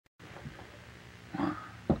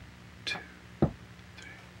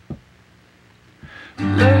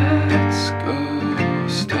Let's go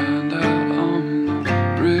stand out on the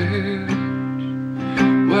bridge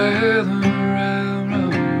where the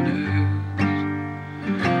railroad is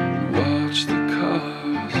and watch the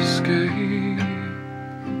cars escape.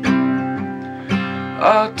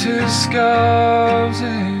 Our two scarves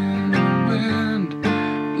in the wind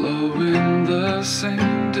blow in the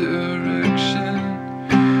same direction,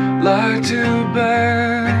 like two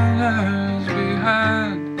banners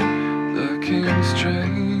behind the king's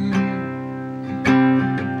train.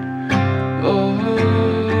 Oh,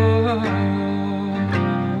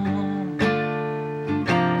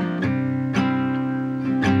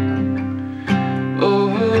 oh,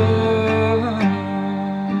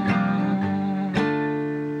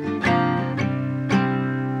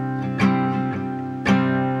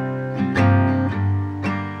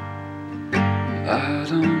 I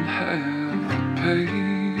don't have the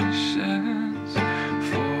patience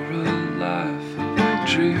for a life of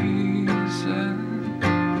treason.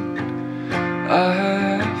 I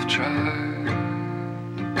have tried,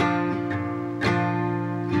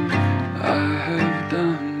 I have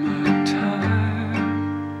done my time,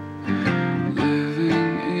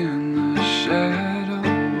 living in the shadow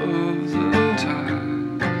of the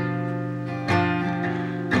tide.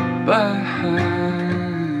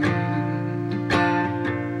 Behind,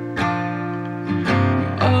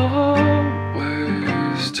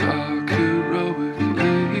 always talk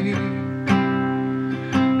heroically,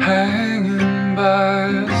 hanging by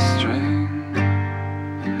a string.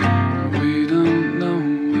 We don't know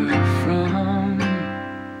where from.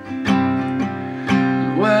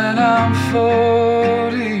 When I'm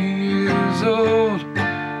 40 years old,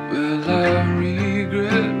 will I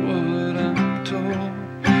regret what I'm told?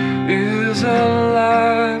 Is a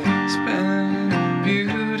life spent in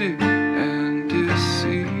beauty and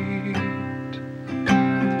deceit?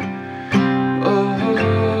 Oh,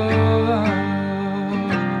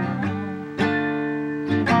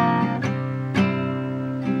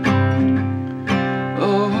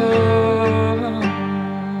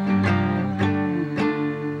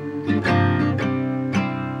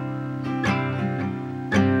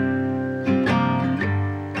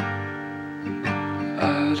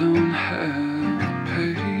 I don't have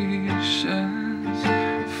patience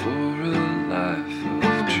for a life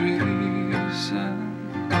of treason.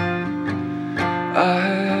 I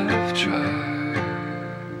have tried,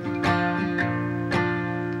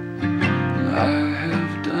 I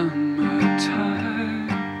have done my time,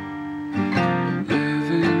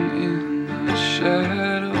 living in the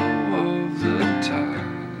shadow of the tide.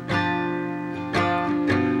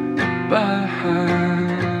 Behind,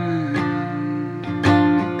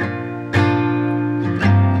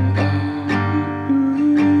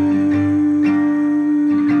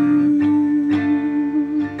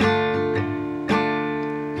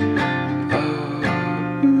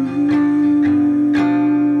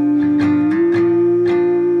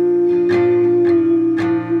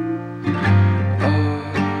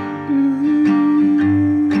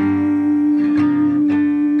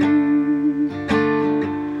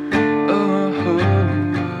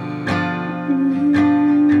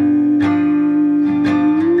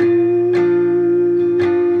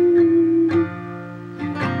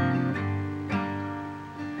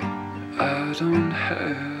 I don't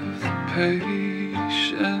have the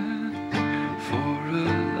patience for a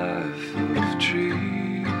life of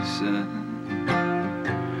treason.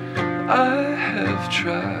 I have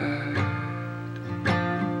tried,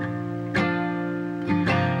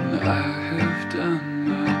 I have done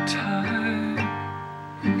my time,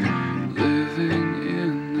 living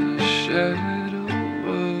in the shadow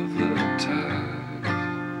of the tide.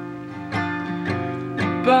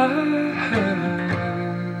 By